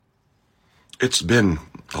It's been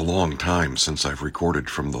a long time since I've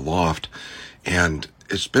recorded from the loft, and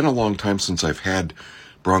it's been a long time since I've had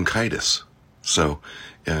bronchitis. So,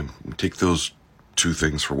 take those two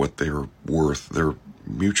things for what they're worth. They're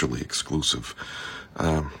mutually exclusive.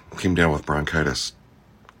 Came down with bronchitis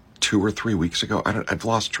 2 or 3 weeks ago. I've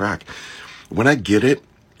lost track. When I get it,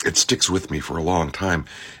 it sticks with me for a long time,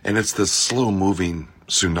 and it's this slow-moving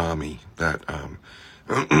tsunami that,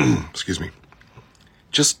 excuse me,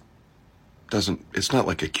 just doesn't, it's not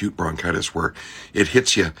like acute bronchitis where it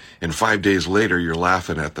hits you and 5 days later you're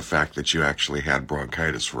laughing at the fact that you actually had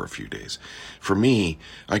bronchitis for a few days. For me,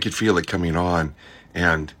 I could feel it coming on,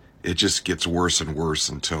 and it just gets worse and worse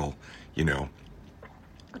until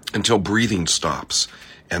breathing stops,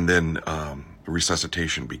 and then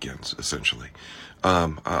resuscitation begins, essentially.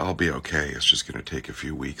 I'll be okay. It's just going to take a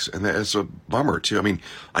few weeks. And it's a bummer, too. I mean,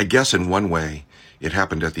 I guess in one way, it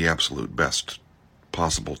happened at the absolute best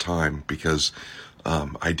possible time because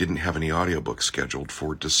I didn't have any audiobooks scheduled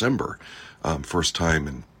for December. First time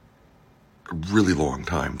in a really long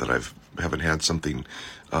time that haven't had something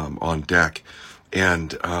on deck.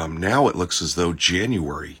 And now it looks as though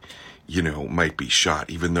January, might be shot,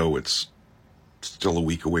 even though it's still a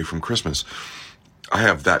week away from Christmas. I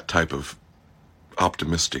have that type of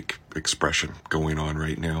optimistic expression going on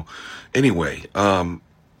right now. Anyway,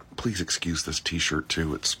 please excuse this t-shirt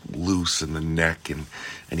too. It's loose in the neck and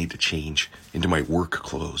I need to change into my work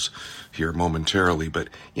clothes here momentarily. But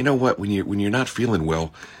you know what? When you're not feeling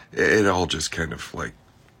well, it all just kind of like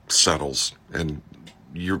settles, and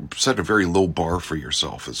you're set a very low bar for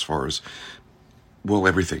yourself as far as, well,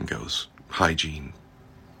 everything goes. Hygiene,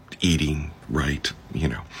 eating right,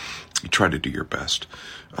 you try to do your best.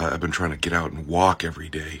 I've been trying to get out and walk every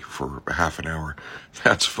day for a half an hour.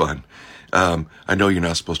 That's fun. I know you're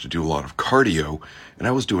not supposed to do a lot of cardio, and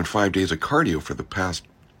I was doing 5 days of cardio for the past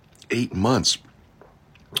 8 months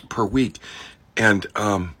per week. And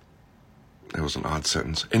that was an odd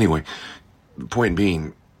sentence. Anyway, the point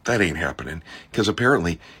being, that ain't happening, because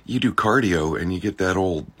apparently you do cardio and you get that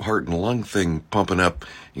old heart and lung thing pumping up,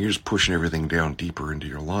 and you're just pushing everything down deeper into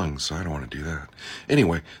your lungs. So I don't want to do that.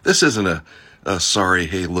 Anyway, this isn't a sorry,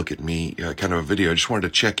 hey, look at me kind of a video. I just wanted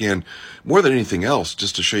to check in more than anything else,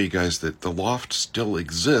 just to show you guys that the loft still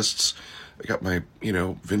exists. I got my,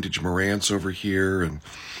 vintage Marantz over here, and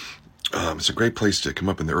it's a great place to come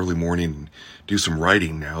up in the early morning and do some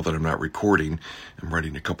writing now that I'm not recording. I'm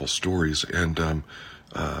writing a couple stories and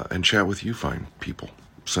chat with you fine people.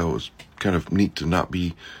 So it's kind of neat to not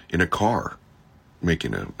be in a car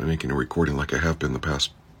making a recording like I have been the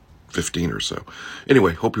past 15 or so.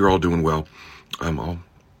 Anyway, hope you're all doing well. I'll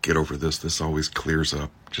get over this. This always clears up,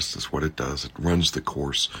 just as what it does. It runs the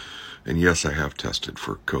course. And yes, I have tested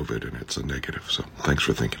for COVID, and it's a negative. So thanks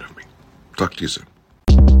for thinking of me. Talk to you soon.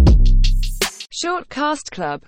 Short Cast Club.